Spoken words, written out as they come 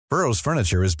Burrow's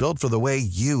furniture is built for the way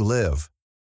you live.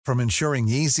 From ensuring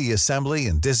easy assembly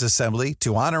and disassembly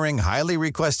to honoring highly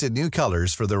requested new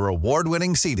colors for their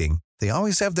award-winning seating, they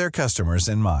always have their customers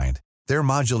in mind. Their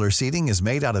modular seating is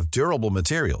made out of durable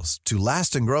materials to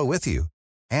last and grow with you.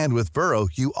 And with Burrow,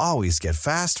 you always get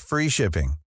fast, free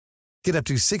shipping. Get up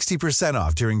to 60%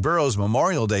 off during Burrow's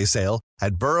Memorial Day sale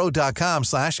at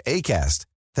burrow.com/ACAST.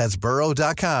 That's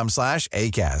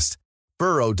burrow.com/ACAST.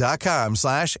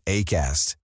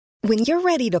 burrow.com/ACAST. When you're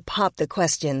ready to pop the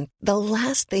question, the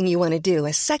last thing you want to do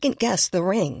is second-guess the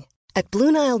ring. At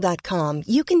BlueNile.com,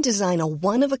 you can design a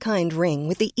one-of-a-kind ring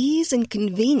with the ease and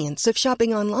convenience of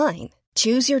shopping online.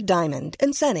 Choose your diamond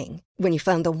and setting. When you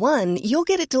find the one, you'll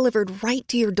get it delivered right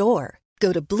to your door.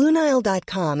 Go to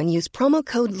BlueNile.com and use promo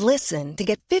code LISTEN to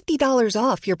get $50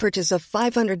 off your purchase of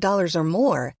 $500 or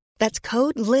more. That's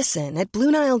code LISTEN at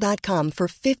BlueNile.com for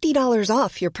 $50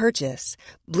 off your purchase.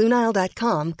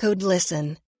 BlueNile.com, code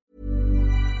LISTEN.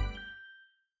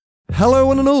 Hello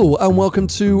one and all, and welcome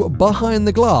to Behind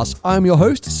the Glass. I'm your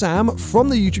host, Sam, from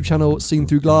the YouTube channel Seen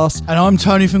Through Glass. And I'm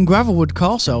Tony from Gravelwood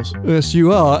Car Sales. Yes,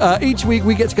 you are. Each week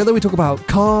we get together, we talk about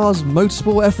cars,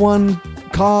 motorsport, F1,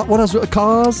 what else?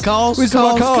 Cars? We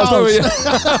talk about cars. Don't we?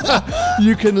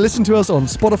 You can listen to us on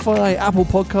Spotify, Apple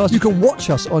Podcasts. You can watch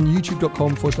us on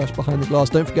youtube.com/Behind the Glass.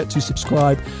 Don't forget to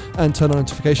subscribe and turn on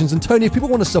notifications. And Tony, if people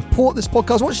want to support this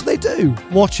podcast, what should they do?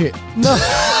 Watch it. No.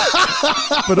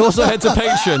 But also head to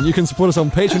Patreon. You can support us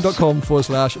on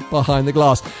patreon.com/Behind the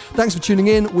Glass. Thanks for tuning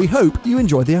in. We hope you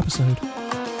enjoyed the episode.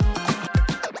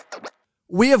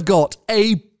 We have got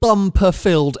a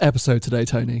bumper-filled episode today,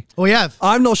 Tony. We have.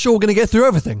 I'm not sure we're going to get through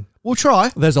everything. We'll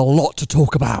try. There's a lot to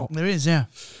talk about. There is, yeah.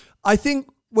 I think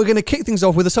we're going to kick things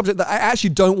off with a subject that I actually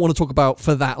don't want to talk about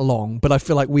for that long, but I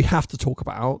feel like we have to talk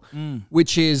about,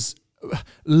 which is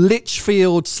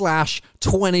Lichfield /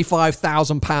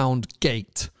 £25,000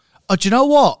 gate. Do you know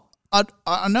what?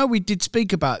 I know we did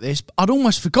speak about this, but I'd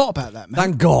almost forgot about that, man.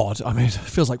 Thank God. I mean, it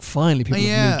feels like finally people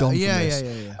have moved on from this.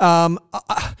 Yeah.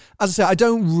 As I say, I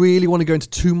don't really want to go into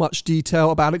too much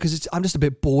detail about it because I'm just a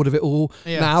bit bored of it all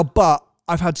now, but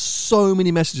I've had so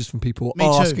many messages from people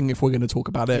asking if we're going to talk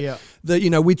about it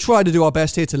that, we try to do our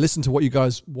best here to listen to what you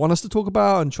guys want us to talk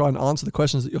about and try and answer the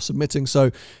questions that you're submitting.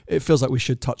 So it feels like we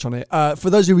should touch on it. For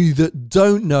those of you that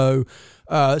don't know,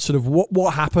 sort of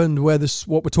what happened, what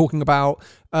we're talking about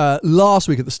last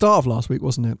week, at the start of last week,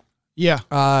 wasn't it? Yeah.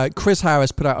 Chris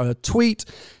Harris put out a tweet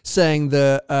saying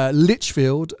that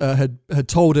Lichfield had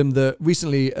told him that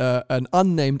recently an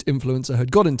unnamed influencer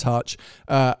had got in touch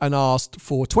and asked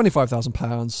for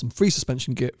 £25,000, some free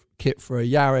suspension kit for a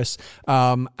Yaris,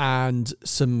 and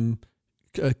some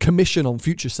commission on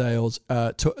future sales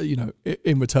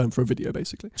in return for a video,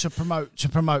 basically to promote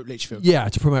Lichfield. Yeah,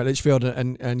 to promote Lichfield,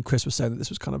 and Chris was saying that this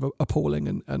was kind of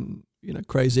appalling and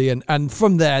crazy, and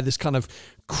from there this kind of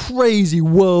crazy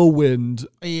whirlwind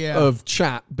of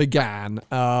chat began,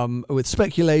 with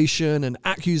speculation and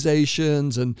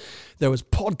accusations, and there was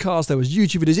podcasts, there was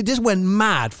YouTube videos. It just went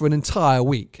mad for an entire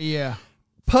week. Yeah.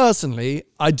 Personally,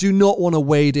 I do not want to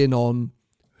wade in on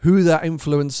who that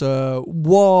influencer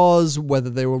was, whether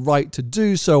they were right to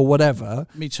do so or whatever.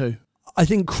 Me too. I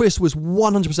think Chris was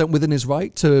 100% within his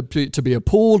right to be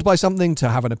appalled by something, to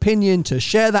have an opinion, to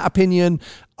share that opinion.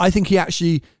 I think he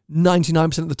actually,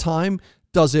 99% of the time,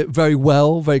 does it very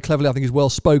well, very cleverly. I think he's well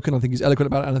spoken. I think he's eloquent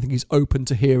about it. And I think he's open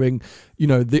to hearing,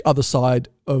 the other side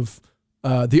of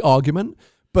the argument.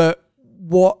 But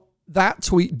what that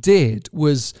tweet did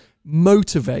was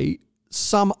motivate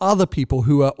some other people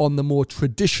who are on the more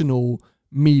traditional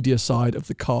media side of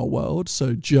the car world,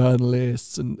 so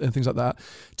journalists and things like that,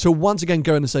 to once again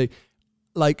go in and say,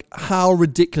 like, how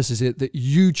ridiculous is it that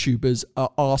YouTubers are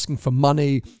asking for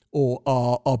money or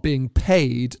are being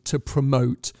paid to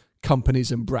promote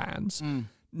companies and brands?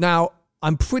 Now,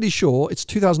 I'm pretty sure it's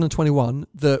 2021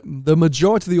 that the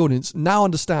majority of the audience now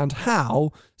understand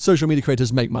how social media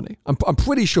creators make money. I'm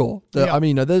pretty sure that,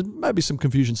 there might be some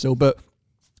confusion still, but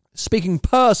speaking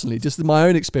personally, just in my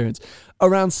own experience,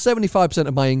 around 75%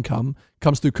 of my income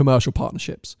comes through commercial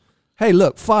partnerships. Hey,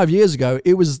 look, 5 years ago,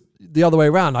 it was the other way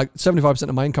around. Like 75%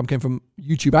 of my income came from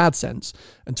YouTube AdSense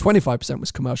and 25%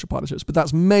 was commercial partnerships. But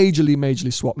that's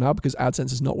majorly swapped now because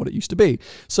AdSense is not what it used to be.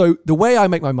 So the way I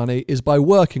make my money is by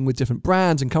working with different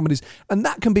brands and companies. And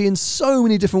that can be in so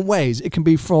many different ways. It can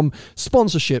be from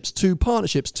sponsorships to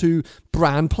partnerships to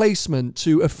brand placement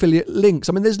to affiliate links.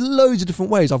 I mean, there's loads of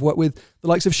different ways. I've worked with the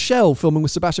likes of Shell filming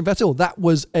with Sebastian Vettel. That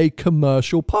was a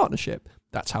commercial partnership.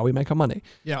 That's how we make our money.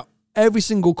 Yeah. Every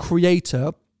single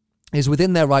creator is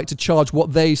within their right to charge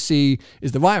what they see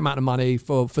is the right amount of money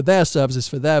for their services,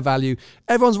 for their value.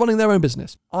 Everyone's running their own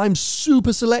business. I'm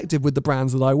super selective with the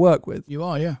brands that I work with. You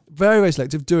are, yeah. Very, very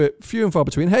selective. Do it few and far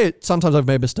between. Hey, sometimes I've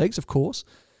made mistakes, of course.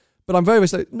 But I'm very, very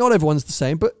selective. Not everyone's the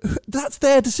same, but that's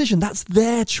their decision. That's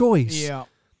their choice. Yeah.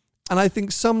 And I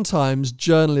think sometimes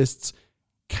journalists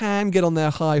can get on their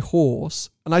high horse.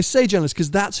 And I say journalists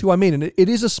because that's who I mean. And it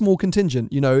is a small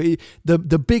contingent. You know, the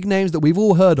big names that we've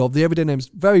all heard of, the everyday names,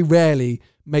 very rarely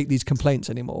make these complaints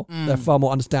anymore. They're far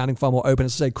more understanding, far more open.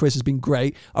 As I say, Chris has been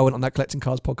great. I went on that Collecting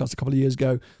Cars podcast a couple of years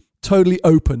ago. Totally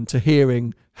open to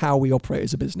hearing how we operate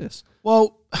as a business.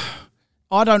 Well,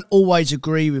 I don't always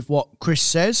agree with what Chris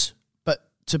says, but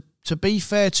to be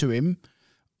fair to him,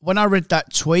 when I read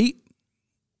that tweet,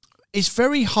 it's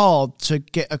very hard to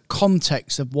get a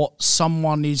context of what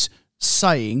someone is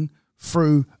saying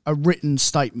through a written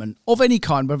statement of any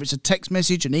kind, whether it's a text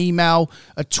message, an email,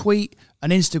 a tweet, an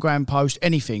Instagram post,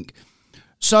 anything.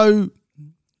 So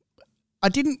I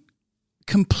didn't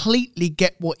completely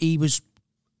get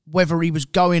whether he was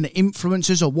going at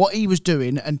influencers or what he was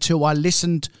doing until I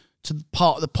listened to the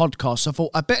part of the podcast. So I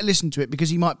thought I better listen to it because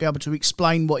he might be able to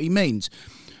explain what he means.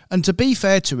 And to be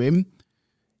fair to him,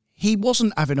 he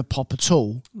wasn't having a pop at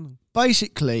all.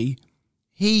 Basically,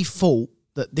 he thought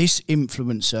that this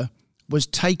influencer was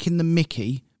taking the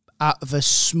mickey out of a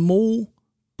small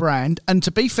brand. And to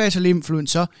be fair to the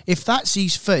influencer, if that's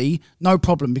his fee, no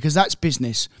problem, because that's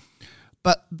business.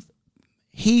 But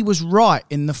he was right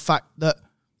in the fact that,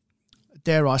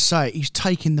 dare I say it, he's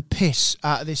taking the piss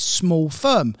out of this small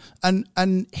firm.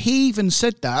 And he even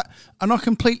said that, and I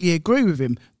completely agree with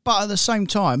him. But at the same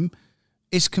time,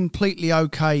 it's completely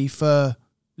okay for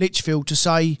Litchfield to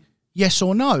say yes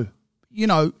or no. You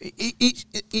know,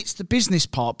 it's the business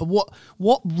part. But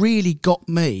what really got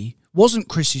me wasn't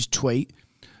Chris's tweet,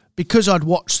 because I'd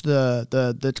watched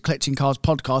the Collecting Cars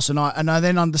podcast and I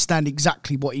then understand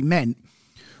exactly what he meant,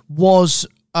 was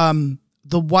the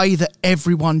way that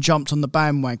everyone jumped on the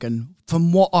bandwagon.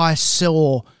 From what I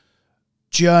saw,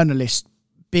 journalists,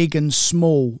 big and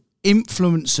small,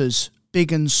 influencers,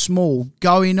 big and small,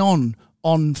 going in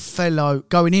on fellow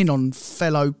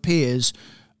peers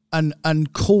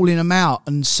and calling them out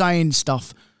and saying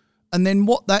stuff. And then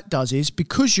what that does is,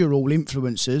 because you're all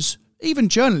influencers, even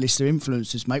journalists are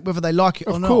influencers, mate, whether they like it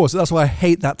or not. Of course, that's why I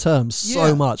hate that term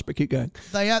so much, but keep going.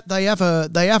 They have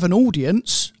an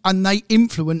audience and they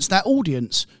influence that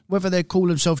audience, whether they call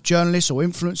themselves journalists or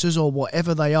influencers or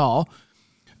whatever they are.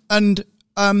 And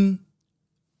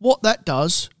what that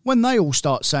does, when they all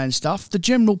start saying stuff, the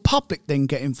general public then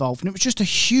get involved. And it was just a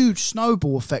huge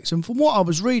snowball effect. And from what I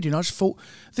was reading, I just thought,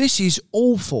 this is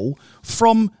awful.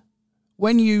 From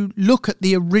when you look at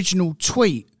the original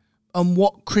tweet and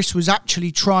what Chris was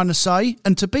actually trying to say,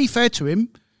 and to be fair to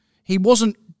him, he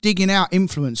wasn't digging out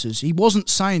influencers. He wasn't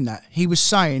saying that. He was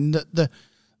saying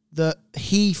that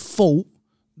he thought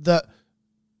that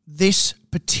this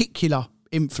particular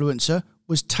influencer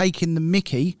was taking the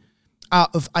mickey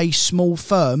out of a small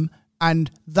firm, and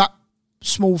that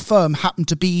small firm happened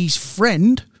to be his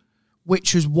friend,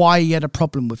 which is why he had a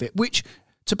problem with it. Which,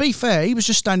 to be fair, he was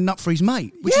just standing up for his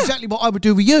mate, which is exactly what I would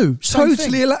do with you.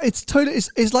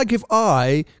 It's like if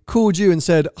I called you and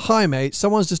said, "Hi, mate,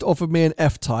 someone's just offered me an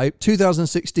F-Type,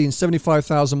 2016,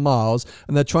 75,000 miles,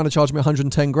 and they're trying to charge me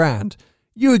 110 grand."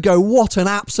 You would go, "What an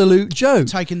absolute joke!"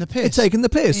 Taking the piss. Taking the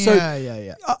piss.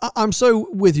 Yeah. I'm so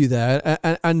with you there,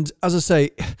 and as I say,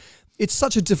 it's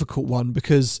such a difficult one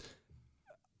because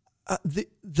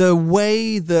the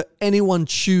way that anyone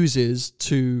chooses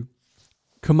to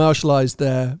commercialize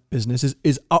their business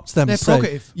is up to them. Their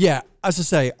prerogative. Yeah, as I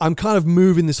say, I'm kind of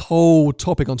moving this whole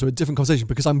topic onto a different conversation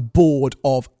because I'm bored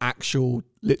of actual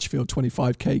Litchfield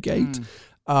 25k gate.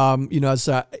 As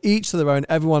each to their own,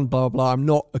 everyone blah, blah, blah. I'm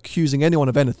not accusing anyone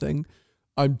of anything.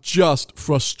 I'm just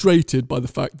frustrated by the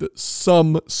fact that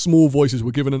some small voices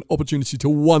were given an opportunity to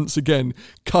once again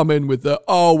come in with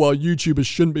YouTubers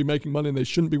shouldn't be making money and they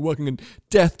shouldn't be working, and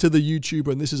death to the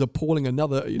YouTuber, and this is appalling.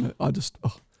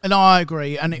 And I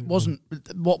agree. And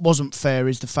what wasn't fair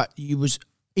is the fact that you was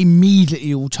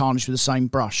immediately all tarnished with the same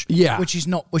brush. Yeah. Which is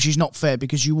not fair,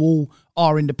 because you all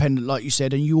are independent, like you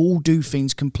said, and you all do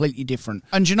things completely different.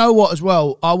 And you know what as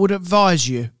well? I would advise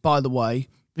you, by the way,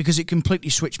 because it completely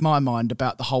switched my mind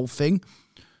about the whole thing,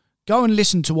 go and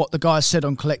listen to what the guy said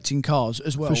on Collecting Cars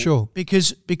as well. For sure.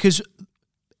 Because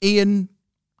Ian,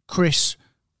 Chris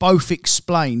both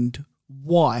explained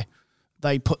why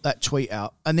they put that tweet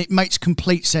out, and it makes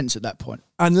complete sense at that point.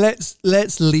 And let's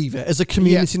leave it as a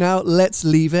community now. Let's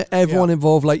leave it. Everyone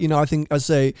involved, like, I think I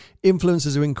say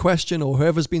influencers are in question or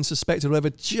whoever's been suspected, or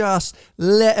whatever. Just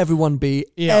let everyone be.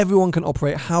 Yeah. Everyone can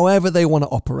operate however they want to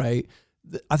operate.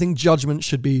 I think judgment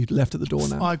should be left at the door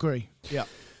now. I agree. Yeah.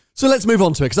 So let's move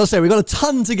on to it, because I'll say we've got a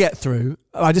ton to get through.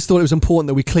 I just thought it was important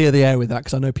that we clear the air with that,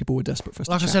 because I know people were desperate for us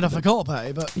to chat. Like I said, I forgot about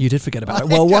it, but... You did forget about it.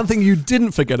 Well, one thing you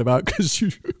didn't forget about, because you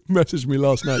messaged me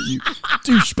last night, you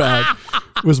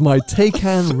douchebag, was my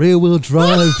Taycan rear-wheel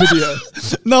drive video.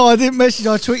 No, I didn't message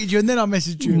you. I tweeted you, and then I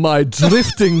messaged you. My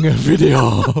drifting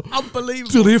video.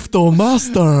 Unbelievable. Drifter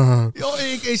master.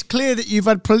 It's clear that you've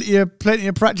had plenty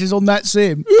of practice on that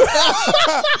sim.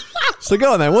 So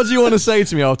go on then. What do you want to say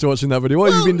to me after watching that video?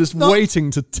 What have you been just waiting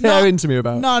to tear into me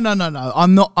about? No.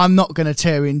 I'm not going to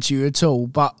tear into you at all.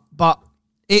 But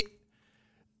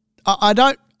I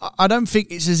don't think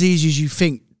it's as easy as you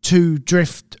think to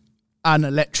drift an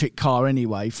electric car.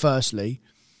 Anyway, firstly,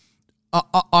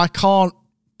 I can't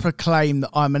proclaim that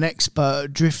I'm an expert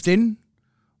at drifting,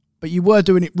 but you were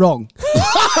doing it wrong.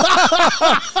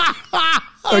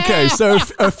 Okay, so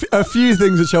a few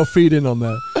things that shall feed in on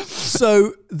there.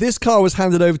 So this car was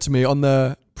handed over to me on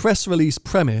the press release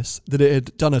premise that it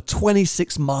had done a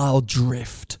 26-mile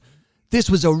drift. This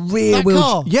was a rear wheel.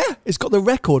 Car? Yeah, it's got the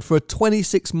record for a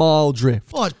 26-mile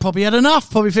drift. Oh, it's probably had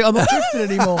enough. Probably think I'm not drifting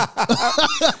anymore.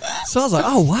 So I was like,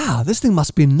 oh, wow, this thing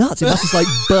must be nuts. It must just like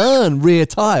burn rear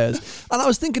tyres. And I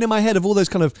was thinking in my head of all those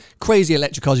kind of crazy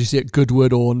electric cars you see at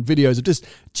Goodwood or on videos of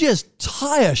just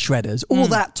tyre shredders, all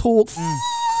that torque.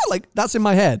 Like, that's in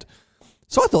my head.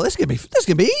 So I thought, this is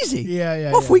gonna be easy.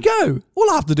 Yeah. Off we go. All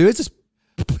I have to do is just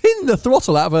pin the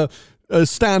throttle out of a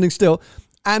standing still.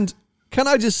 And can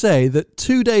I just say that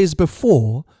 2 days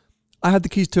before, I had the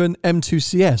keys to an M2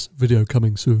 CS, video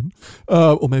coming soon.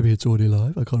 Or maybe it's already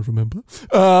live, I can't remember.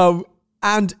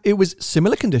 And it was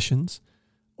similar conditions,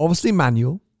 obviously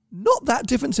manual, not that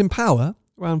difference in power,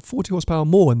 around 40 horsepower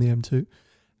more in the M2.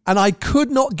 And I could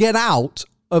not get out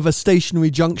of a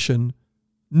stationary junction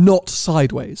not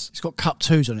sideways. It's got cup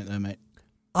twos on it though, mate.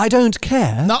 I don't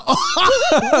care. No.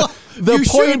 The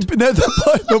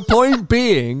point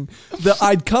being that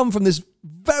I'd come from this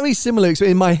very similar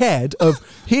experience in my head of,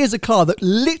 here's a car that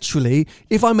literally,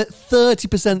 if I'm at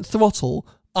 30% throttle,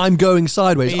 I'm going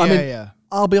sideways.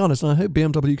 I'll be honest, and I hope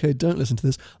BMW UK don't listen to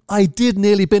this, I did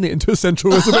nearly bin it into a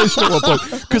central reservation at one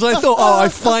point, because I thought, I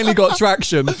finally got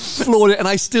traction, floored it, and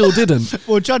I still didn't.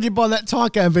 Well, judging by that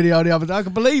Taycan video the other day, I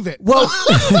can believe it. Well,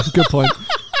 good point.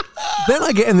 Then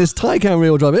I get in this Taycan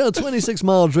rear drive, a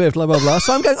 26-mile drift, blah, blah, blah.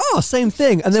 So I'm going, same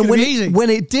thing. And then when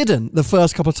it didn't, the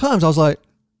first couple of times, I was like,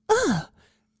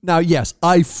 Now, yes,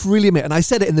 I freely admit, and I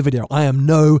said it in the video, I am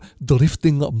no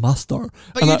drifting master.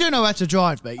 But you do know how to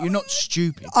drive, mate. You're not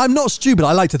stupid. I'm not stupid.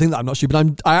 I like to think that I'm not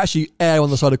stupid. I actually err on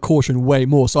the side of caution way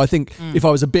more. So I think if I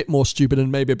was a bit more stupid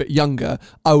and maybe a bit younger,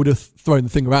 I would have thrown the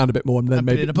thing around a bit more and then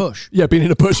maybe been in a bush. Yeah, been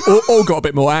in a bush or got a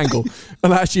bit more angle.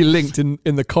 And I actually linked in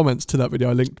the comments to that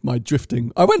video. I linked my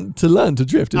drifting. I went to learn to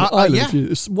drift in Ireland. Yeah.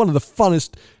 It's one of the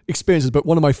funnest experiences, but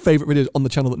one of my favorite videos on the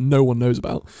channel that no one knows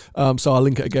about. So I'll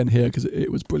link it again here because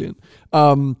it was brilliant.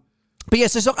 But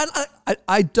yes, so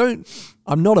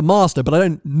I'm not a master, but I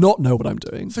don't not know what I'm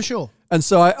doing. For sure. And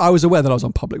so I was aware that I was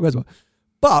on public roads.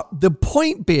 But the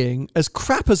point being, as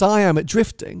crap as I am at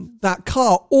drifting, that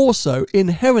car also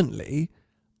inherently,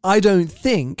 I don't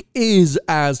think, is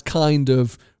as kind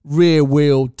of rear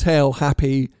wheel, tail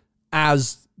happy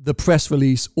as the press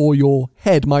release or your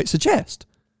head might suggest.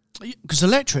 Because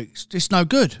electrics, it's no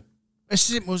good. As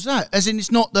simple as that. As in,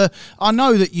 it's not the... I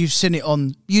know that you've seen it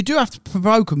on... You do have to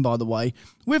provoke them, by the way.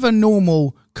 With a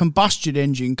normal combustion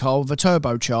engine car with a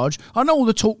turbocharge, I know all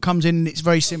the torque comes in and it's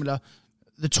very similar.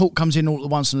 The torque comes in all at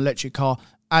once in an electric car,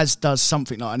 as does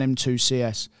something like an M2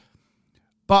 CS.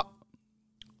 But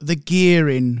the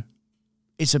gearing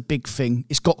is a big thing.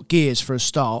 It's got gears for a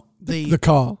start. The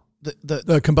car.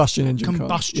 The combustion engine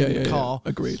car. car.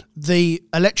 Agreed. The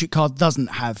electric car doesn't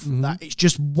have that. It's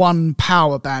just one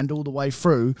power band all the way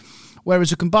through.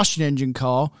 Whereas a combustion engine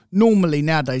car, normally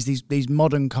nowadays, these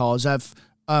modern cars have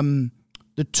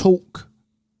the torque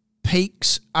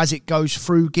peaks as it goes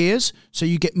through gears. So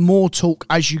you get more torque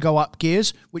as you go up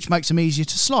gears, which makes them easier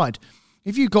to slide.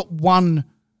 If you've got one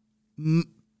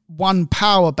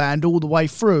power band all the way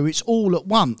through, it's all at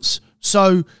once.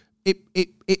 So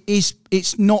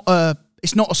it's not a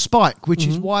spike, which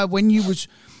is why when you was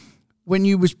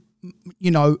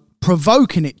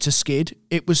provoking it to skid,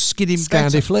 it was skidding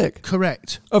better. Scandi flick.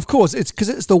 Correct. Of course, it's because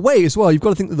it's the weight as well. You've got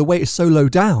to think that the weight is so low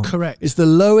down. Correct. It's the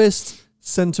lowest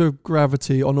center of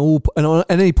gravity on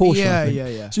any portion.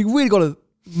 Yeah. So you really got to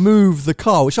move the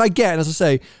car, which I get. And as I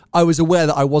say, I was aware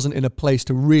that I wasn't in a place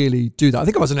to really do that. I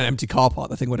think I was in an empty car park.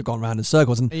 The thing would have gone round in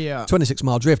circles. And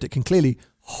 26-mile drift, it can clearly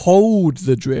hold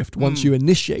the drift once you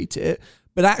initiate it.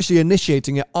 But actually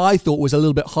initiating it, I thought was a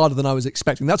little bit harder than I was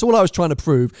expecting. That's all I was trying to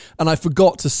prove. And I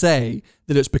forgot to say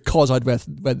that it's because I'd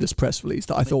read this press release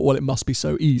that I thought, well, it must be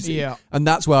so easy. Yeah. And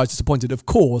that's where I was disappointed. Of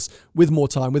course, with more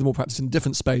time, with more practice in a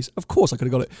different space, of course I could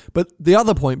have got it. But the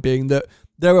other point being that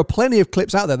there are plenty of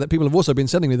clips out there that people have also been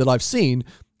sending me that I've seen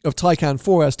of Taycan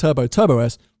 4S Turbo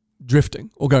S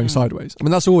drifting or going sideways. I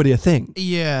mean, that's already a thing.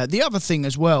 Yeah. The other thing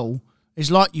as well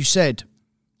is, like you said,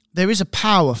 there is a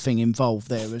power thing involved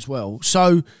there as well.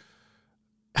 So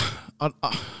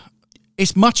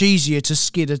it's much easier to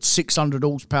skid a 600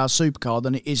 horsepower supercar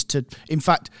than it is to, in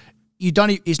fact,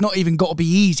 it's not even got to be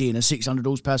easy in a 600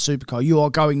 horsepower supercar. You are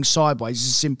going sideways.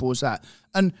 It's as simple as that.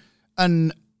 And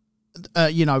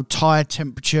tyre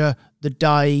temperature, the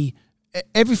day,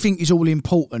 everything is all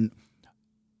important.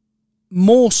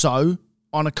 More so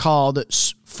on a car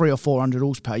that's 300 or 400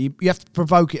 horsepower, you have to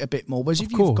provoke it a bit more. Whereas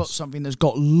if you've got something that's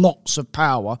got lots of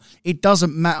power, it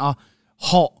doesn't matter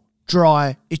hot,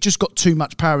 dry, it's just got too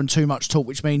much power and too much torque,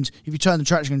 which means if you turn the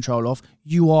traction control off,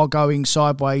 you are going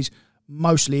sideways,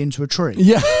 mostly into a tree.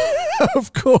 Yeah,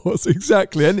 of course,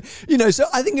 exactly. And, so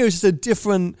I think it was just a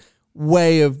different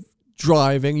way of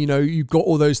driving. You've got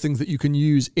all those things that you can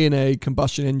use in a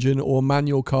combustion engine or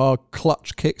manual car,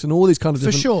 clutch kicks and all these kind of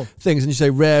different things. And you say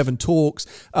rev and torques.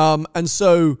 And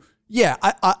so, yeah,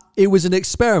 it was an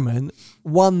experiment,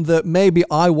 one that maybe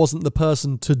I wasn't the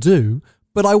person to do,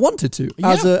 but I wanted to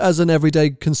as an everyday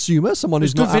consumer, someone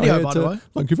who's not video, out here by the way.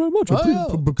 Thank you very much.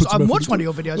 I've watched one of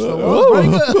your videos for a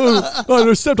while.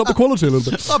 I stepped up the quality a little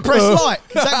bit. I pressed like.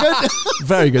 Is that good?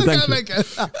 Very good, thank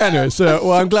you. Anyway,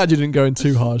 so I'm glad you didn't go in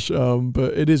too harsh,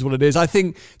 but it is what it is. I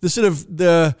think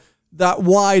that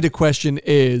wider question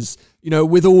is,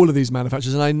 with all of these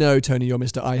manufacturers, and I know, Tony, you're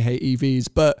Mr. I hate EVs,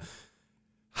 but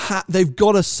they've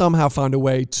got to somehow find a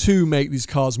way to make these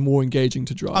cars more engaging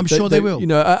to drive. I'm sure they will.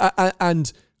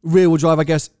 And rear-wheel drive, I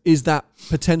guess, is that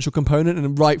potential component,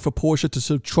 and right for Porsche to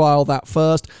sort of trial that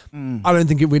first. I don't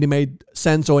think it really made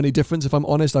sense or any difference. If I'm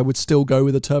honest, I would still go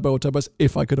with a turbo or turbos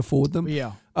if I could afford them.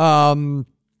 Yeah.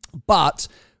 But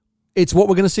it's what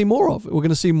we're going to see more of. We're going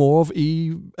to see more of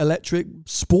electric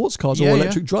sports cars or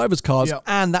electric drivers' cars,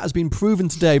 and that has been proven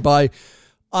today by,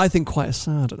 I think, quite a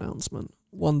sad announcement.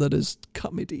 One that has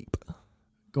cut me deep.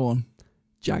 Go on.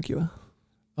 Jaguar.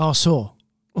 Oh, I saw.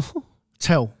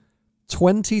 Tell.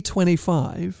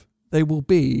 2025, they will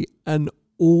be an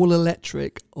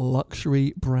all-electric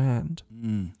luxury brand.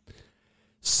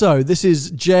 So this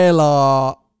is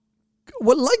JLR.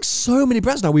 Well, like so many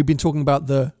brands now, we've been talking about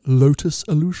the Lotus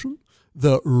Elution,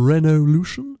 the Renault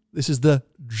Lution. This is the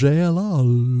JLR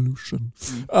Lution.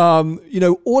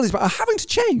 All these are having to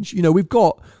change. We've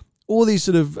got all these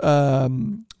sort of,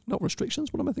 not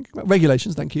restrictions, what am I thinking about?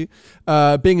 Regulations, thank you,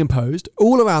 being imposed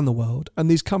all around the world,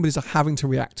 and these companies are having to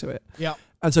react to it. Yeah.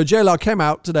 And so JLR came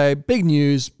out today, big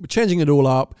news, we're changing it all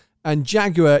up, and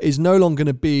Jaguar is no longer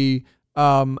going to be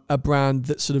a brand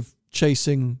that's sort of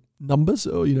chasing numbers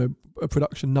or,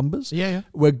 production numbers. Yeah.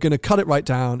 We're going to cut it right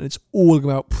down. It's all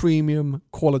about premium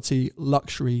quality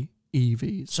luxury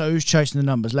EVs. So who's chasing the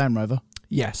numbers? Land Rover?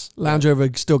 Yes, Land Rover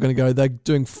is still going to go. They're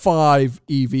doing 5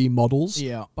 EV models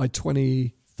by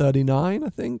 2039, I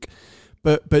think.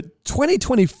 But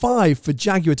 2025 for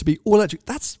Jaguar to be all electric,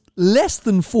 that's less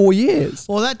than 4 years.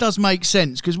 Well, that does make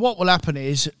sense, because what will happen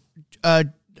is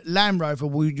Land Rover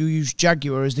will use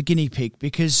Jaguar as the guinea pig,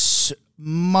 because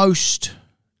most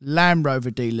Land Rover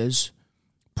dealers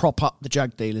prop up the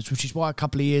Jag dealers, which is why a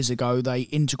couple of years ago they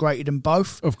integrated them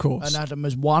both. Of course. And had them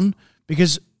as one,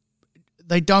 because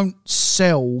they don't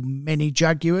sell many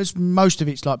Jaguars. Most of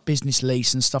it's like business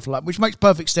lease and stuff like that, which makes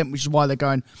perfect sense, which is why they're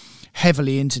going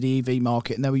heavily into the EV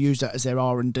market, and they will use that as their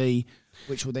R&D,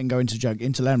 which will then go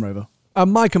into Land Rover.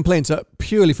 And my complaints are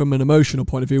purely from an emotional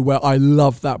point of view, where I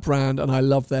love that brand and I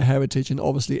love their heritage, and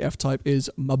obviously F-Type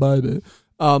is my baby.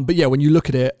 But yeah, when you look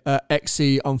at it,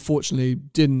 XC unfortunately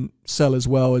didn't sell as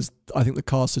well as I think the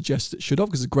car suggests it should have,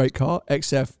 because it's a great car.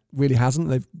 XF really hasn't.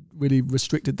 They've really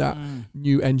restricted that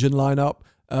new engine lineup.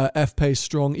 F-Pace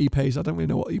strong, E-Pace, I don't really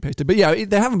know what E-Pace did. But yeah,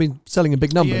 they haven't been selling in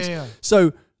big numbers. Yeah.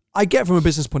 So I get from a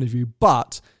business point of view,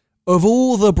 but of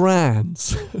all the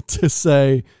brands to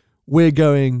say we're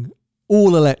going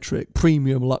all electric,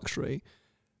 premium luxury,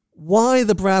 why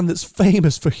the brand that's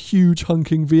famous for huge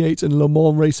hunking V8 and Le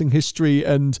Mans racing history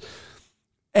and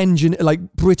engine,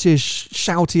 like British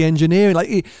shouty engineering,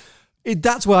 like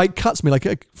that's why it cuts me.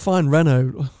 Like, fine,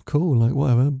 Renault, cool, like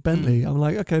whatever. Bentley, I'm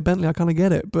like, okay, Bentley, I kind of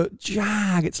get it, but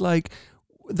Jag, it's like,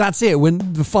 that's it. When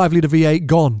the 5-litre V8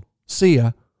 gone, see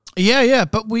ya. Yeah.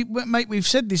 But we've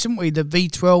said this, haven't we? The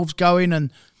V12's going,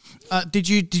 and did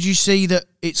you see that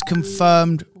it's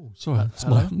confirmed? Sorry, that's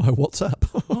my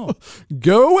WhatsApp. Oh.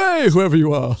 Go away, whoever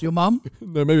you are. It's your mum?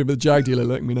 No, maybe the Jag dealer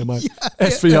letting me know my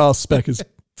SVR spec is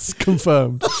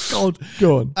confirmed. God.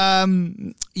 Go on. I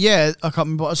can't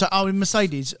remember what. So,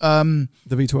 Mercedes. The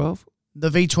V12? The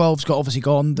V12's obviously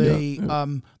gone. They've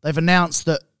announced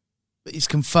that it's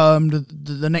confirmed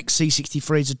the next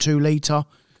C63 is a 2-litre.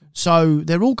 So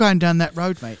they're all going down that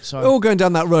road, mate. So they're all going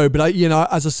down that road, but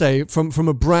as I say, from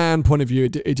a brand point of view,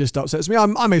 it just upsets me.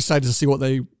 I'm excited to see what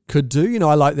they could do.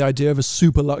 I like the idea of a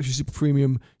super luxury, super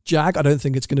premium Jag. I don't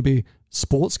think it's going to be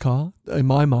sports car in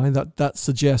my mind. That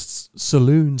suggests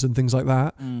saloons and things like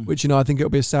that. Which I think it'll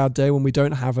be a sad day when we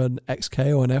don't have an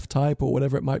XK or an F-Type or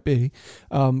whatever it might be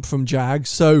from Jag.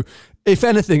 So if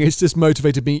anything, it's just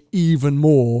motivated me even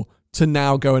more to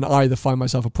now go and either find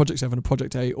myself a Project 7, a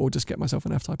Project 8, or just get myself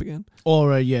an F-Type again.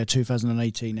 Or a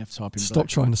 2018 F-Type in Stop black.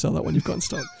 trying to sell that one you've got in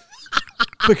stock.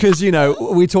 Because,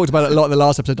 we talked about it a lot in the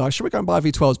last episode. Should we go and buy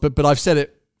V12s? But I've said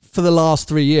it for the last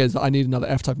 3 years that I need another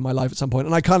F-Type in my life at some point.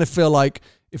 And I kind of feel like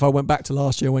if I went back to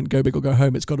last year and went go big or go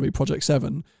home, it's got to be Project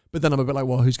 7. But then I'm a bit like,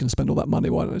 well, who's going to spend all that money?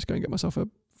 Why don't I just go and get myself a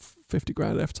 50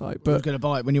 grand F-Type? But who's going to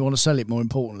buy it when you want to sell it, more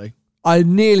importantly? I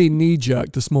nearly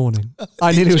knee-jerked this morning.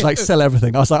 I nearly was like, sell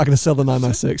everything. I was like, I'm going to sell the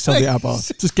 996, sell the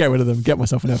Abarth, just get rid of them, get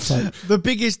myself an F-Type. The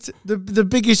biggest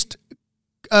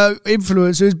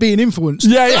influencer is being influenced.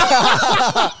 Yeah.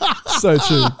 So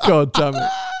true. God damn it.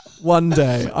 One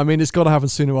day. I mean, it's got to happen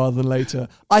sooner rather than later.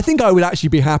 I think I would actually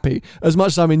be happy, as much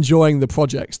as I'm enjoying the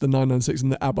projects, the 996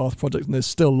 and the Abarth project, and there's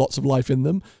still lots of life in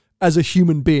them. As a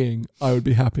human being, I would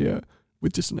be happier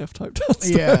with just an F-Type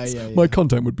downstairs. Yeah. My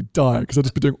content would be dire because I'd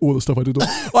just be doing all the stuff I did.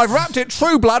 I've wrapped it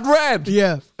True Blood red.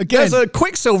 Yeah. Again. There's a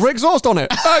Quicksilver exhaust on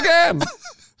it. Again.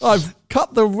 I've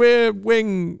cut the rear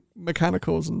wing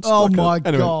mechanicals and stuff. Oh my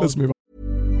anyway, God. Let's move on.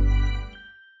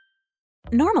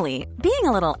 Normally, being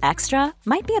a little extra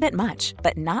might be a bit much,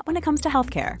 but not when it comes to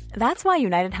healthcare. That's why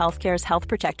United Healthcare's Health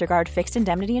Protector Guard fixed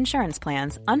indemnity insurance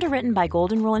plans, underwritten by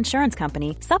Golden Rule Insurance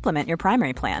Company, supplement your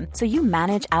primary plan so you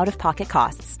manage out-of-pocket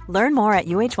costs. Learn more at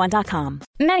UH1.com.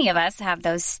 Many of us have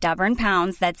those stubborn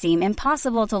pounds that seem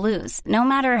impossible to lose, no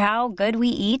matter how good we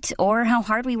eat or how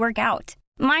hard we work out.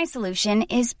 My solution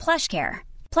is PlushCare.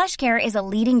 PlushCare is a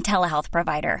leading telehealth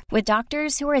provider with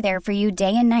doctors who are there for you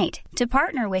day and night to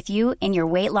partner with you in your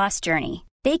weight loss journey.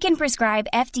 They can prescribe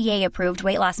FDA-approved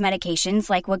weight loss medications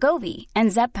like Wegovy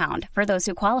and Zepbound for those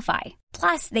who qualify.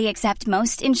 Plus, they accept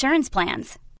most insurance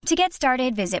plans. To get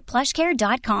started, visit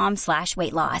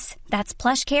plushcare.com/weightloss. That's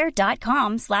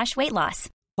plushcare.com/weightloss.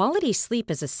 Quality sleep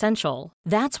is essential.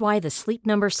 That's why the Sleep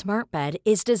Number Smart Bed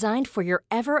is designed for your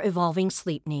ever-evolving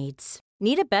sleep needs.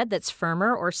 Need a bed that's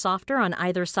firmer or softer on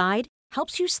either side?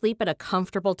 Helps you sleep at a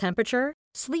comfortable temperature?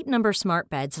 Sleep Number Smart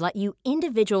Beds let you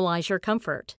individualize your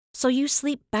comfort, so you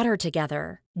sleep better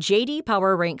together. J.D.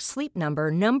 Power ranks Sleep Number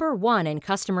number 1 in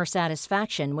customer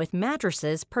satisfaction with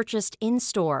mattresses purchased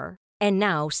in-store. And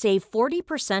now, save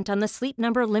 40% on the Sleep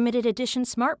Number Limited Edition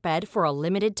Smart Bed for a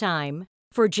limited time.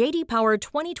 For J.D. Power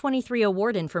 2023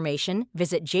 award information,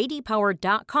 visit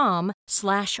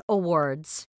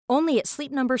jdpower.com/awards. Only at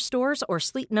Sleep Number stores or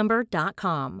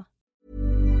sleepnumber.com.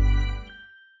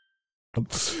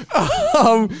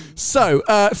 So,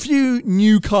 a few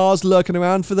new cars lurking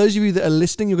around. For those of you that are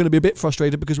listening, you're going to be a bit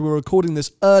frustrated because we're recording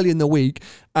this early in the week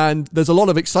and there's a lot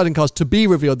of exciting cars to be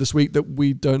revealed this week that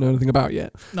we don't know anything about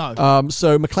yet. No.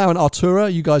 So McLaren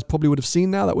Artura, you guys probably would have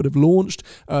seen now, that would have launched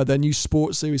their new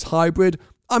Sports Series Hybrid.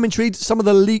 I'm intrigued. Some of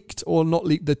the leaked, or not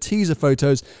leaked, the teaser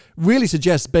photos really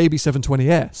suggest baby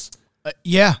 720S.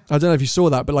 Yeah. I don't know if you saw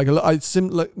that, but might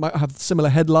have similar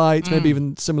headlights, maybe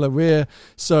even similar rear.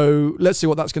 So let's see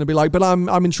what that's going to be like. But I'm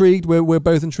intrigued. We're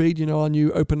both intrigued. Our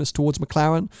new openness towards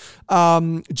McLaren.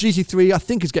 GT3 I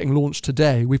think is getting launched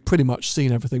today. We've pretty much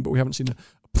seen everything, but we haven't seen a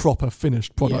proper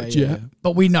finished product yet. Yeah.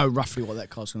 But we know roughly what that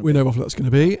car's going to be. We know roughly what that's going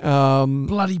to be.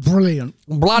 Bloody brilliant.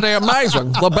 Bloody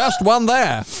amazing. The best one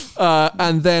there.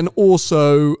 And then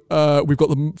also we've got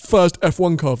the first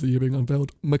F1 car of the year being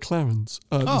unveiled, McLaren's,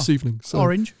 this evening. So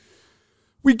Orange.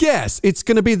 we guess it's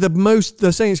going to be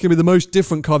they're saying it's going to be the most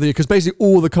different car of the year because basically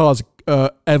all the cars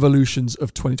are evolutions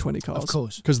of 2020 cars. Of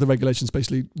course. Because the regulations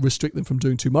basically restrict them from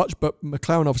doing too much. But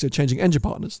McLaren obviously are changing engine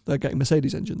partners. They're getting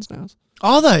Mercedes engines now.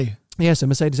 Are they? Yeah, so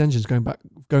Mercedes engines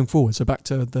going forward. So back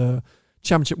to the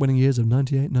championship winning years of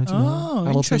 98, 99, Hamilton,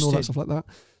 all interesting. that stuff like that.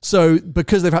 So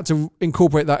because they've had to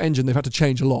incorporate that engine, they've had to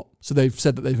change a lot. So they've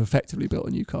said that they've effectively built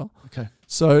a new car. Okay.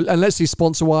 So, and let's see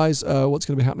sponsor-wise, what's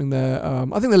going to be happening there.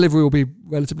 I think the livery will be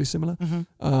relatively similar,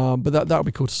 but that'll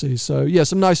be cool to see. So yeah,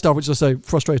 some nice stuff, which I say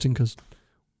frustrating because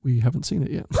we haven't seen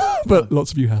it yet, but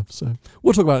lots of you have. So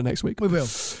we'll talk about it next week. We will.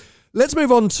 Let's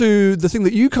move on to the thing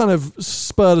that you kind of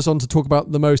spurred us on to talk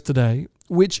about the most today,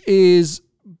 which is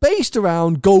based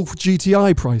around Golf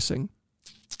GTI pricing.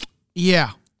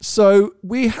 Yeah. So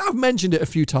we have mentioned it a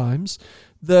few times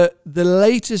that the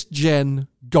latest gen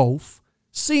Golf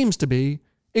seems to be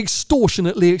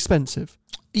extortionately expensive.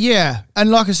 Yeah. And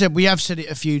like I said, we have said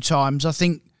it a few times. I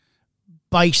think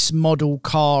base model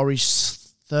car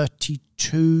is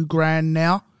 32 grand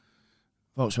now.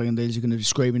 Volkswagen dealers are going to be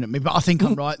screaming at me, but I think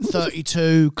I'm right.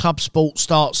 32. Club Sport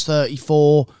starts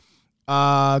 34.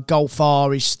 Golf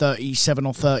R is 37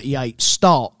 or 38.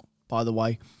 Start, by the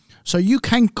way. So you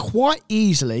can quite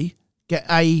easily get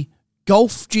a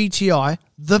Golf GTI,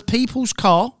 the people's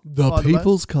car. The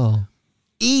people's car.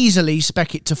 Easily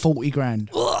spec it to 40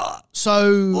 grand.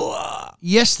 So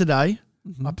yesterday,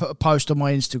 I put a post on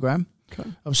my Instagram. Okay.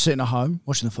 I was sitting at home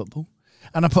watching the football,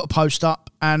 and I put a post up,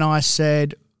 and I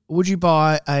said, would you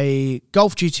buy a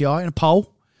Golf GTI in a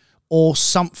poll or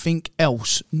something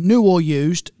else, new or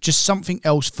used, just something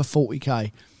else for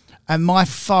 40k? And my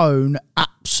phone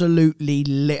absolutely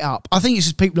lit up. I think it's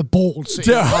just people are bored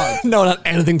sitting at home. No one had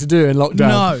anything to do in lockdown.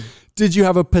 No. Did you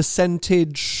have a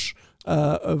percentage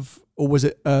of, or was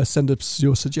it send us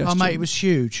your suggestion? Oh, mate, it was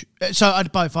huge. So I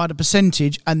had both. I had a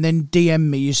percentage and then DM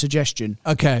me your suggestion.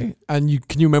 Okay, and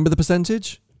can you remember the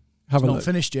percentage? Have It's a not look.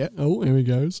 finished yet. Oh, here he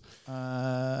goes.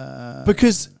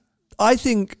 Because I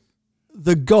think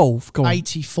the Golf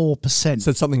 84%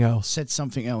 said something else. said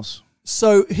something else.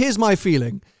 So here's my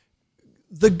feeling.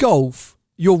 The Golf,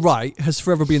 you're right, has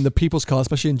forever been the people's car,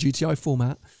 especially in GTI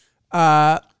format.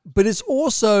 But it's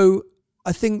also,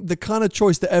 I think, the kind of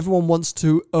choice that everyone wants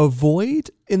to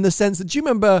avoid, in the sense that, do you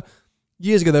remember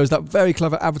years ago there was that very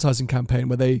clever advertising campaign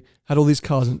where they had all these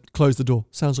cars and closed the door?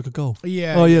 Sounds like a Golf.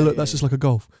 Yeah. Oh yeah, look, that's just like a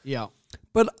Golf. Yeah.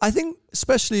 But I think,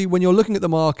 especially when you're looking at the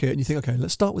market and you think, okay,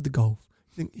 let's start with the Golf.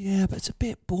 You think, yeah, but it's a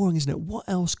bit boring, isn't it? What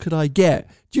else could I get?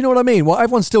 Do you know what I mean? Well,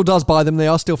 everyone still does buy them. They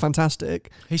are still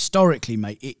fantastic. Historically,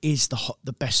 mate, it is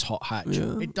the best hot hatch.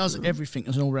 Yeah, it does everything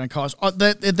as an all-round car.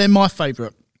 They're my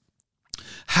favourite.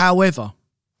 However,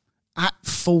 at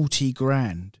 40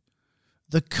 grand,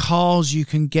 the cars you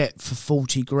can get for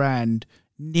 40 grand,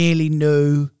 nearly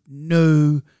new,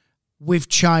 with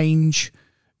change,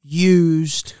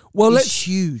 used, is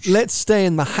huge. Let's stay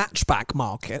in the hatchback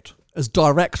market as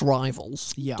direct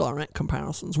rivals, direct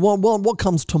comparisons. What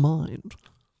comes to mind?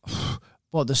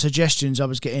 Well, the suggestions I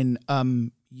was getting,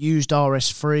 used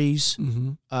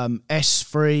RS3s,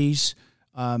 S3s,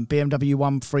 BMW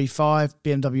 135,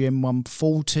 BMW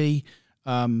M140,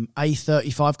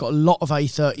 A35, got a lot of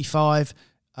A35,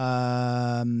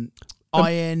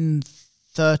 IN30,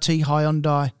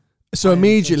 Hyundai. So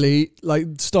immediately, like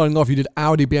starting off, you did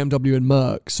Audi, BMW, and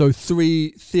Merc. So 3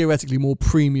 theoretically more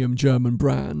premium German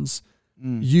brands,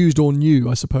 used or new,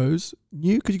 I suppose.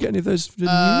 New? Could you get any of those?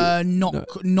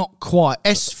 Not quite.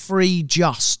 S3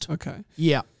 just. Okay.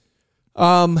 Yeah.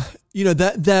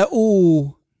 They're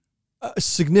all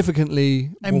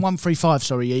significantly M135.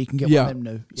 Sorry, yeah, you can get one of them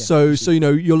new. Yeah. So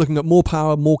you're looking at more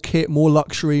power, more kit, more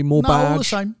luxury, more badge. All the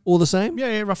same. All the same.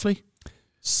 Yeah, roughly.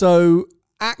 So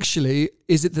actually,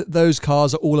 is it that those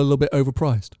cars are all a little bit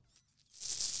overpriced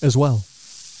as well?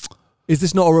 Is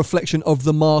this not a reflection of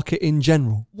the market in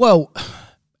general? Well,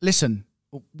 listen,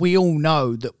 we all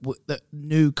know that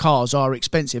new cars are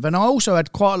expensive. And I also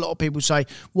had quite a lot of people say,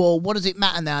 well, what does it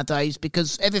matter nowadays?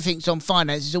 Because everything's on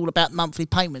finance. It's all about monthly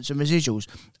payments and residuals.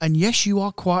 And yes, you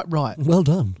are quite right. Well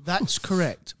done. That's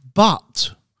correct.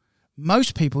 But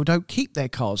most people don't keep their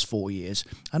cars 4 years.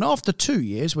 And after 2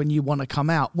 years, when you want to come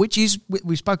out, which is,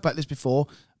 we spoke about this before,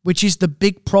 which is the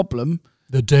big problem.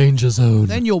 The danger zone.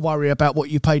 Then you'll worry about what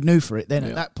you paid new for it then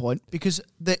at that point, because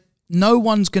no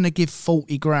one's going to give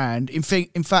 40 grand. In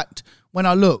fact, when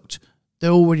I looked,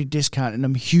 they're already discounting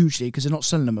them hugely because they're not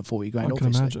selling them at 40 grand, obviously.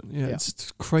 I can imagine. Yeah,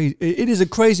 it's crazy. It is a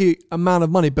crazy amount of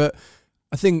money, but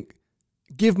I think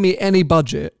give me any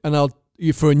budget and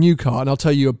for a new car, and I'll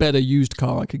tell you a better used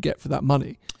car I could get for that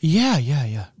money.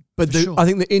 Yeah. But I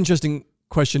think the interesting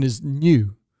question is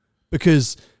new,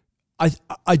 because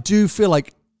I do feel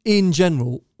like, in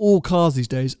general, all cars these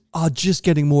days are just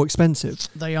getting more expensive.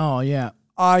 They are, yeah.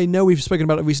 I know we've spoken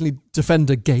about it recently,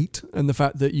 Defender Gate, and the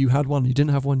fact that you had one, you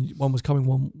didn't have one was coming,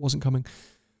 one wasn't coming.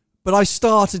 But I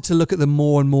started to look at them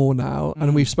more and more now,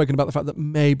 and we've spoken about the fact that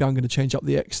maybe I'm going to change up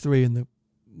the X3 in the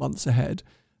months ahead.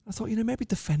 I thought, maybe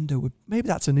Defender maybe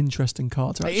that's an interesting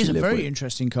car to actually It is a live very with.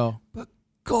 interesting car. But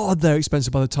God, they're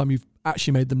expensive by the time you've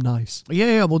actually made them nice.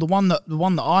 Yeah. Well, the one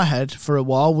that I had for a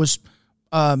while was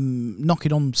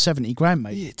knocking on 70 grand,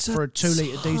 mate, It's for a 2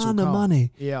 litre diesel ton car. of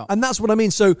money. Yeah. And that's what I mean.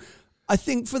 So I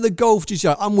think for the Golf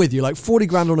GTI, I'm with you. Like 40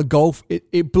 grand on a Golf,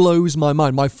 it blows my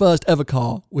mind. My first ever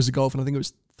car was a Golf, and I think it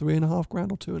was 3.5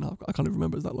 grand or 2.5. I can't even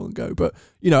remember. It was that long ago. But,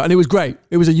 and it was great.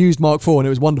 It was a used Mark IV, and it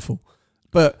was wonderful.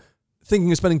 But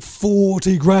thinking of spending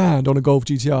 40 grand on a Golf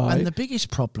GTI. And the biggest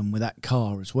problem with that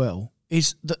car as well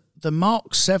is that the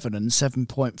Mark 7 and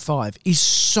 7.5 is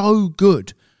so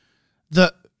good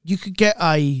that you could get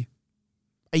a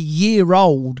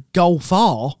year-old Golf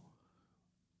R,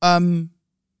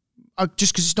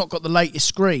 just because it's not got the latest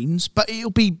screens, but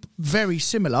it'll be very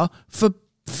similar for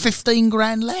 15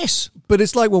 grand less. But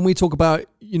it's like when we talk about,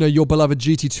 your beloved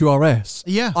GT2 RS.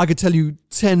 Yeah. I could tell you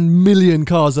 10 million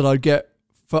cars that I'd get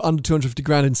for under 250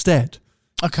 grand instead.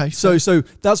 Okay. So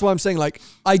that's why I'm saying, like,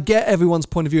 I get everyone's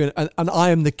point of view, and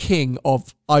I am the king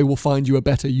of I will find you a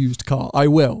better used car. I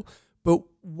will. But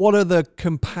what are the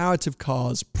comparative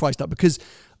cars priced up? Because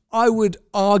I would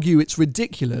argue it's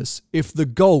ridiculous if the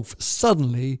Golf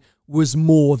suddenly was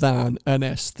more than an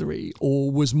S3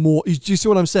 or was more... Do you see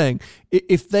what I'm saying?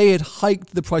 If they had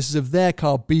hiked the prices of their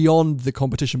car beyond the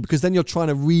competition, because then you're trying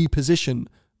to reposition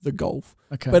the Golf.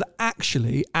 Okay. But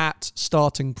actually, at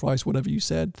starting price, whatever you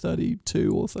said,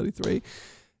 32 or 33,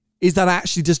 is that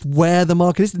actually just where the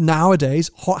market is?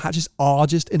 Nowadays, hot hatches are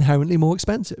just inherently more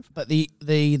expensive. But the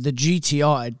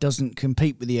GTI doesn't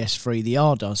compete with the S3, the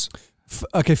R does.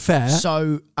 Okay, fair.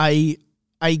 So a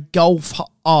Golf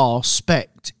R spec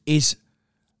is,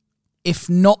 if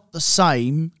not the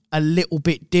same, a little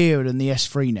bit dearer than the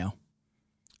S3 now.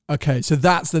 Okay, so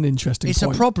that's an interesting point. It's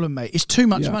a problem, mate. It's too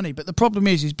much money. But the problem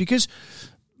is because...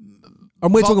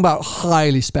 And we're talking about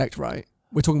highly spec'd, right?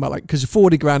 We're talking about because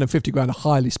 40 grand and 50 grand are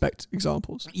highly spec'd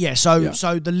examples. Yeah, so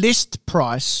the list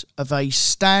price of a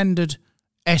standard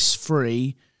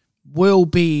S3 will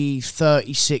be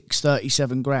 36,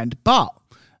 37 grand. But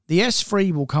the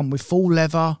S3 will come with full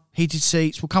leather, heated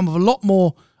seats, will come with a lot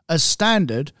more as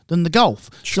standard than the Golf.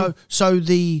 Sure. So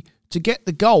to get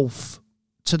the Golf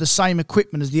to the same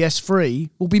equipment as the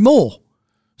S3 will be more.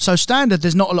 So standard,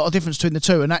 there's not a lot of difference between the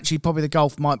two, and actually probably the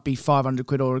Golf might be 500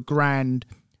 quid or £1,000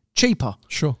 cheaper.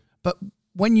 Sure. But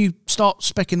when you start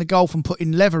specing the Golf and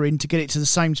putting leather in to get it to the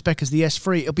same spec as the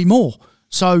S3, it'll be more.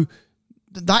 So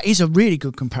that is a really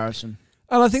good comparison.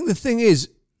 And I think the thing is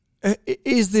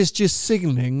this just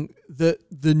signalling that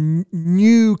the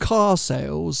new car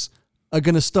sales are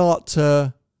going to start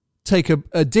to take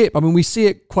a dip? I mean, we see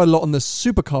it quite a lot on the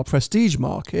supercar prestige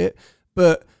market,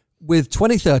 but with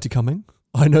 2030 coming,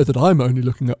 I know that I'm only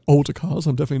looking at older cars.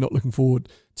 I'm definitely not looking forward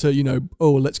to,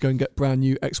 let's go and get brand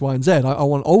new X, Y, and Z. I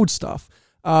want old stuff.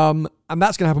 And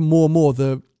that's going to happen more and more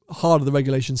the harder the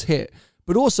regulations hit.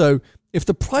 But also, if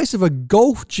the price of a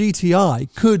Golf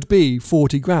GTI could be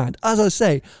 40 grand, as I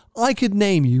say, I could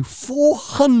name you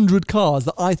 400 cars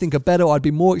that I think are better, I'd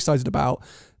be more excited about,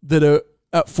 that are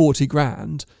at 40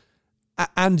 grand.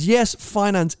 And yes,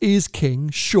 finance is king.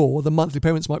 Sure, the monthly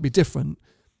payments might be different,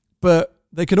 but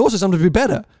they can also sometimes be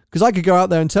better. Because I could go out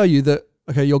there and tell you that,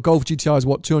 okay, your Golf GTI is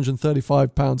what,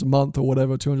 £235 a month or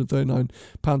whatever, £239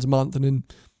 a month, and in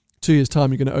 2 years'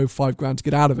 time, you're going to owe 5 grand to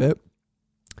get out of it.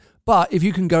 But if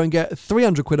you can go and get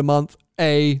 300 quid a month,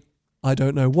 I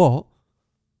don't know what,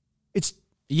 it's...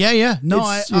 Yeah. No,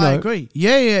 I agree.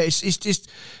 Yeah.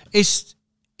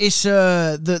 It's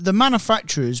the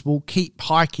manufacturers will keep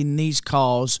hiking these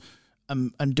cars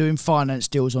and doing finance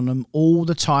deals on them all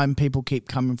the time. People keep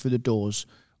coming through the doors.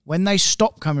 When they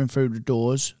stop coming through the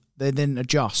doors, they then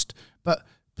adjust. But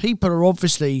people are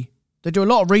obviously... They do a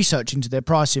lot of research into their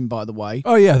pricing, by the way.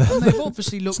 Oh, yeah. And they've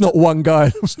obviously looked... It's not one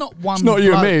guy. It's not one It's not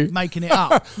you and me. making it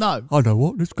up. No. I know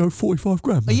what. Let's go 45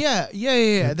 grand. Man.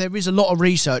 Yeah. There is a lot of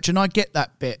research, and I get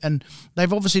that bit. And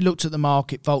they've obviously looked at the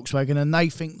market, Volkswagen, and they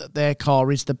think that their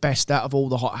car is the best out of all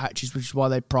the hot hatches, which is why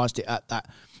they priced it at that.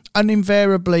 And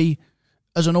invariably,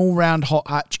 as an all-round hot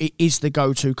hatch, it is the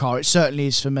go-to car. It certainly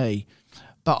is for me.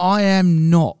 But I am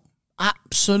not.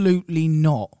 Absolutely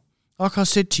not. Like I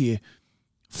said to you,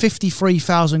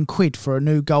 53,000 quid for a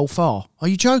new Golf R. Are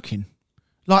you joking?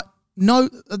 Like, no,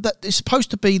 that it's supposed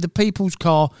to be the people's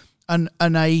car and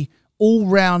a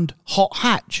all-round hot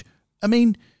hatch. I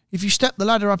mean, if you step the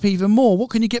ladder up even more, what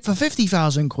can you get for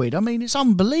 50,000 quid? I mean, it's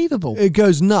unbelievable. It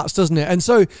goes nuts, doesn't it? And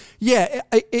so, yeah,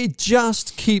 it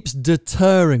just keeps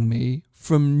deterring me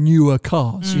from newer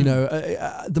cars. You know,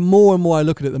 the more and more I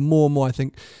look at it, the more and more I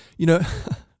think, you know,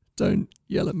 don't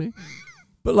yell at me,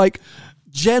 but like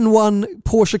Gen 1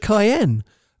 Porsche Cayenne,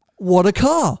 what a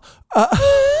car.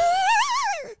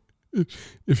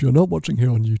 If you're not watching here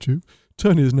on YouTube,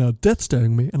 Tony is now death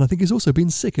staring me, and I think he's also been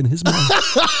sick in his mind.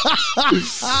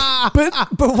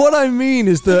 But what I mean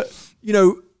is that, you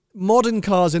know, modern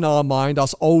cars in our mind,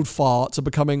 us old farts, are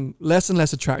becoming less and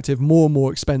less attractive, more and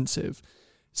more expensive.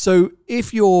 So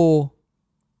if you're,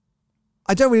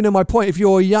 I don't really know my point. If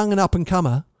you're a young and up and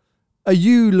comer, are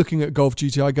you looking at Golf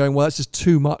GTI going, well, that's just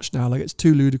too much now, like it's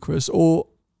too ludicrous, or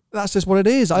that's just what it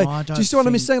is? Do you see what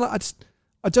I'm saying? Like,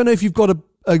 I don't know if you've got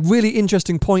a really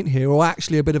interesting point here, or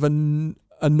actually a bit of a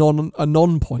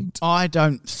non-point. I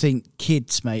don't think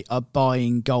kids, mate, are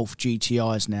buying Golf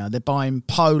GTIs now. They're buying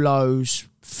Polos,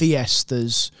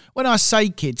 Fiestas. When I say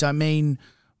kids, I mean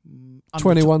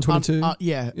 21, 22.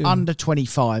 Under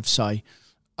 25, say.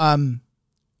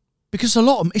 Because a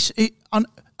lot of them,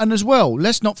 and as well,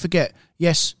 let's not forget,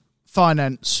 yes,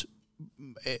 finance,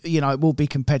 you know, it will be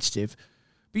competitive,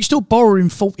 but you're still borrowing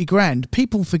 40 grand.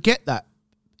 People forget that.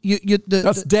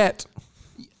 That's debt.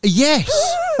 Yes.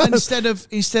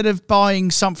 instead of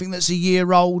buying something that's a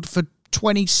year old for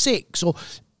 26, or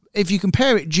if you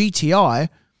compare it GTI,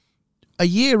 a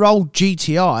year old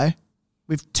GTI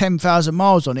with 10,000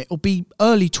 miles on it will be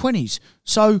early 20s.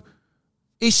 So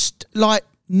it's like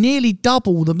nearly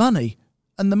double the money,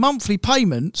 and the monthly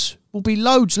payments will be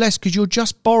loads less because you're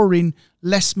just borrowing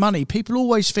less money. People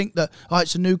always think that,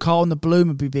 it's a new car and the balloon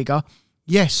will be bigger.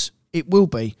 Yes, it will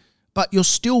be. But you're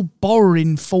still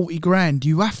borrowing 40 grand.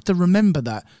 You have to remember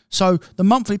that. So the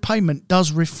monthly payment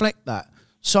does reflect that.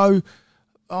 So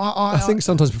I think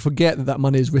sometimes we forget that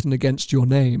money is written against your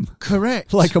name.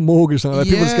 Correct. Like a mortgage. People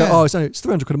just go, it's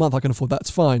 300 quid a month, I can afford that,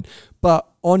 it's fine. But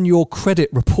on your credit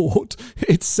report,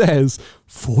 it says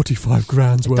 45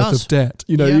 grand's worth of debt.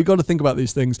 You know, you've got to think about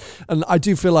these things. And I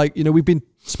do feel like, you know, we've been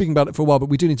speaking about it for a while, but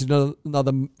we do need to do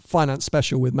another finance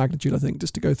special with Magnitude, I think,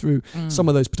 just to go through some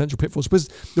of those potential pitfalls. Because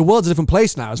the world's a different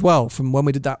place now as well from when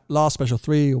we did that last special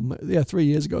 3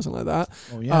 years ago or something like that.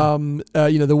 Oh, yeah.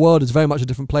 You know, the world is very much a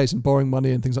different place, and borrowing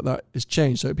money and things like that has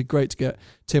changed. So it'd be great to get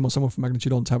Tim or someone from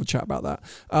Magnitude on to have a chat about that.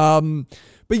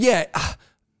 But yeah,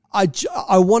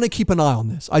 I want to keep an eye on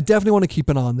this. I definitely want to keep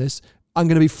an eye on this. I'm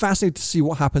going to be fascinated to see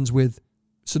what happens with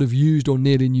sort of used or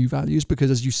nearly new values, because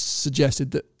as you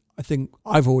suggested, that I think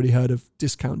I've already heard of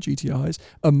discount GTIs,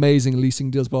 amazing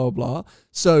leasing deals, blah, blah, blah.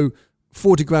 So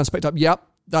 40 grand spec'd up, yep,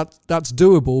 that's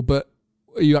doable, but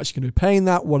are you actually going to be paying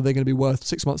that? What are they going to be worth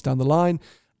 6 months down the line?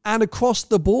 And across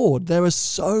the board, there are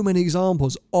so many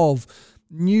examples of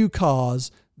new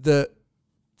cars that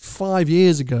 5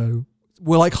 years ago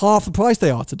were like half the price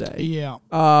they are today. Yeah.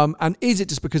 And is it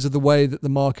just because of the way that the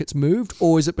market's moved,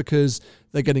 or is it because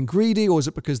they're getting greedy, or is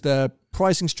it because their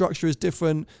pricing structure is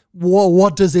different?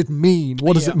 What does it mean?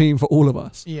 What does it mean for all of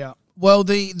us? Yeah. Well,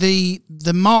 the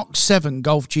Mark 7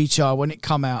 Golf GTI, when it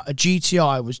come out, a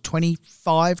GTI was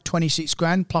 25, 26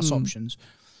 grand plus options.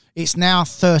 It's now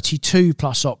 32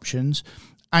 plus options,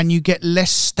 and you get less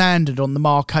standard on the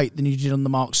Mark 8 than you did on the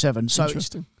Mark 7. So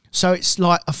Interesting. So it's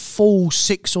like a full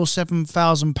 £6,000 or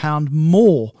 £7,000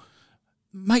 more.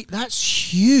 Mate,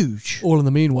 that's huge. All in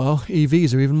the meanwhile,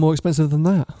 EVs are even more expensive than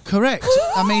that. Correct.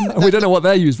 I mean... we don't know what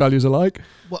their used values are like.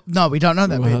 Well, no, we don't know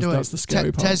that bit, do we? That's the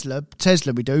scary part.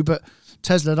 Tesla we do, but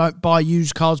Tesla don't buy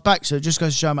used cars back, so it just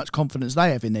goes to show how much confidence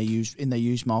they have in their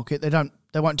used market.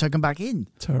 They won't take them back in.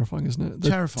 Terrifying, isn't it?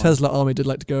 Terrifying. Tesla army did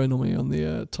like to go in on me on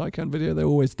the Taycan video. They're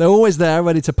always there,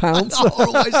 ready to pounce.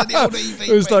 Always in the old EV.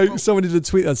 It was like somebody did a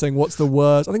tweet that saying, "What's the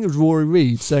worst?" I think it was Rory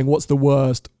Reid saying, "What's the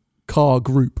worst car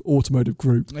group, automotive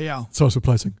group?" Yeah. So I was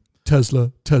replacing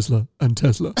Tesla, and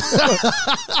Tesla.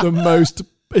 The most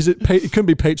it couldn't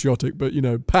be patriotic, but you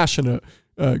know, passionate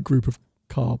group of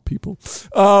car people.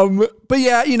 But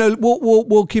yeah, you know,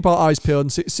 we'll keep our eyes peeled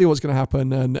and see what's going to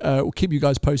happen, and we'll keep you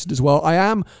guys posted as well. I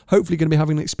am hopefully going to be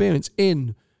having an experience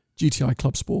in GTI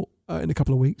Club Sport in a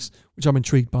couple of weeks, which I'm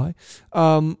intrigued by.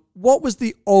 What was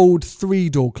the old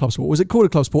 3-door Club Sport? Was it called a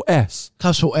Club Sport S?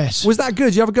 Club Sport S. Was that good?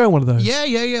 Did you ever go in one of those?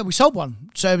 Yeah. We sold one.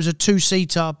 So it was a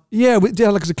 2-seater. Yeah, it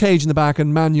had like a cage in the back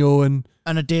and manual and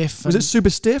a diff. Was it super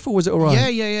stiff or was it all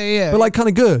right? Yeah. But like kind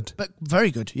of good? But very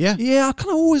good, yeah. Yeah, I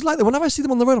kind of always like that. Whenever I see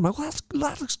them on the road, I'm like, well,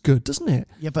 that looks good, doesn't it?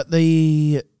 Yeah, but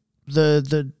the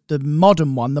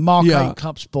modern one, the Mark 8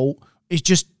 Club Sport, is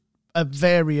just a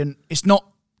variant. It's not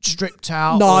stripped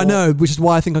out. No, I know, which is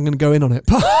why I think I'm going to go in on it.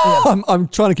 I'm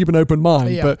trying to keep an open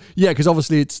mind. But yeah, because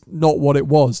obviously it's not what it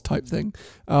was type thing.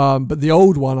 But the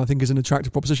old one, I think, is an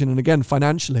attractive proposition. And again,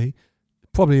 financially,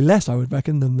 Probably less, I would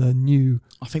reckon, than the new.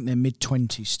 I think they're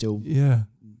mid-20s still. Yeah.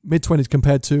 Mid-20s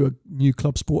compared to a new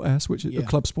Club Sport S, which is a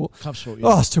Club Sport. Club Sport, yeah.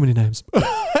 Oh, it's too many names.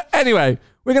 Anyway,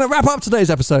 we're going to wrap up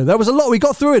today's episode. There was a lot. We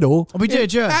got through it all. We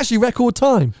did, yeah. Actually, record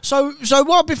time. So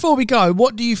what? Before we go,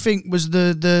 what do you think was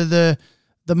the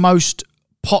most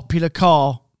popular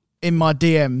car in my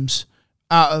DMs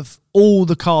out of all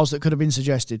the cars that could have been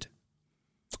suggested?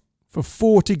 For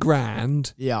 40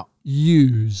 grand, Yeah.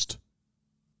 used.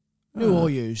 New or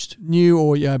used? New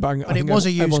or, yeah, but I think it was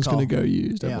a used everyone's car. going to go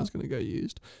used. Yeah. Everyone's going to go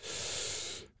used.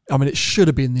 I mean, it should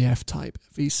have been the F-Type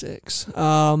V6. It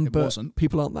but wasn't.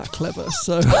 people aren't that clever,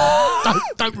 so...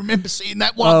 don't remember seeing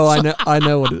that once. Oh, I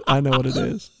know what it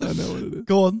is.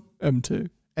 Go on. M2.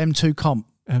 M2 Comp.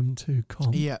 M2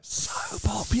 Comp. Yeah. So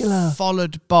popular.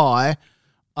 Followed by,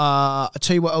 I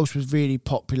tell you what else was really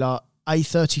popular.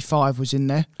 A35 was in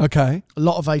there. Okay. A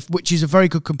lot of which is a very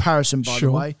good comparison, by Sure.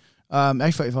 the way.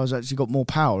 A35 has actually got more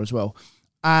power as well.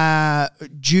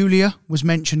 Julia was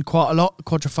mentioned quite a lot,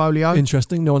 Quadrifoglio.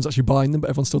 Interesting. No one's actually buying them, but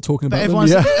everyone's still talking But about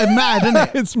everyone's them. Yeah. mad, isn't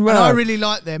it? It's mad. And I really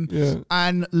like them. Yeah.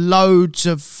 And loads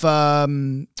of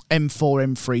M4,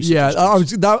 M3. Yeah,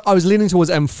 I was leaning towards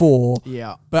M4.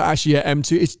 Yeah. But actually, yeah,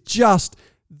 M2. It's just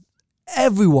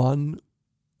everyone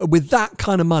with that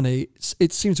kind of money,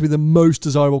 it seems to be the most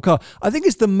desirable car. I think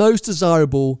it's the most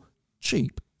desirable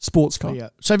cheap sports car. Yeah.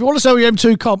 So if you want to sell your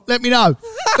M2 Comp, let me know.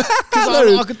 Because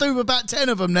I could do about 10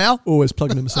 of them now. Always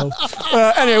plugging himself.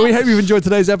 Anyway, we hope you've enjoyed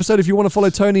today's episode. If you want to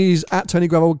follow Tony's at Tony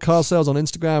Gravel Car Sales on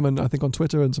Instagram and I think on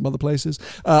Twitter and some other places,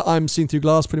 I'm seen through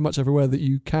glass pretty much everywhere that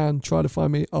you can try to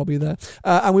find me. I'll be there.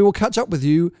 And we will catch up with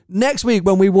you next week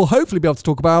when we will hopefully be able to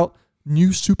talk about new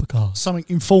supercars. Something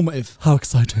informative. How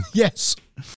exciting. Yes.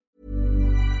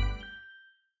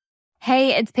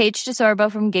 Hey, it's Paige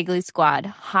DeSorbo from Giggly Squad.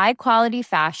 High quality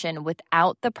fashion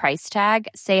without the price tag.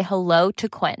 Say hello to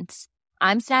Quince.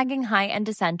 I'm snagging high-end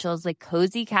essentials like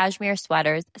cozy cashmere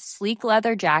sweaters, sleek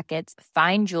leather jackets,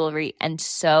 fine jewelry, and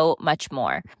so much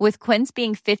more. With Quince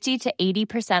being 50 to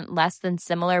 80% less than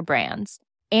similar brands.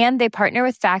 And they partner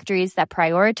with factories that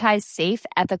prioritize safe,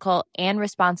 ethical, and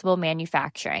responsible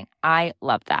manufacturing. I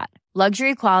love that.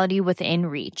 Luxury quality within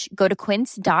reach. Go to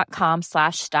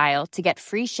quince.com/style to get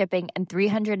free shipping and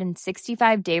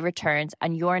 365-day returns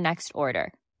on your next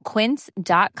order.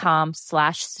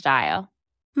 Quince.com/style.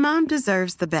 Mom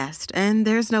deserves the best, and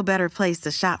there's no better place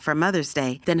to shop for Mother's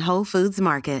Day than Whole Foods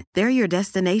Market. They're your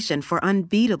destination for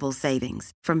unbeatable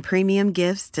savings, from premium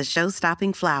gifts to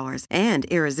show-stopping flowers and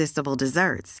irresistible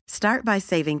desserts. Start by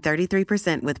saving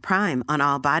 33% with Prime on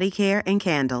all body care and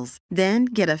candles. Then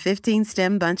get a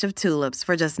 15-stem bunch of tulips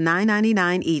for just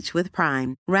 $9.99 each with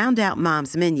Prime. Round out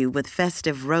Mom's menu with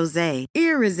festive rosé,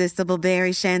 irresistible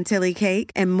berry chantilly cake,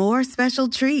 and more special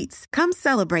treats. Come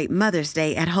celebrate Mother's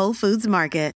Day at Whole Foods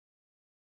Market.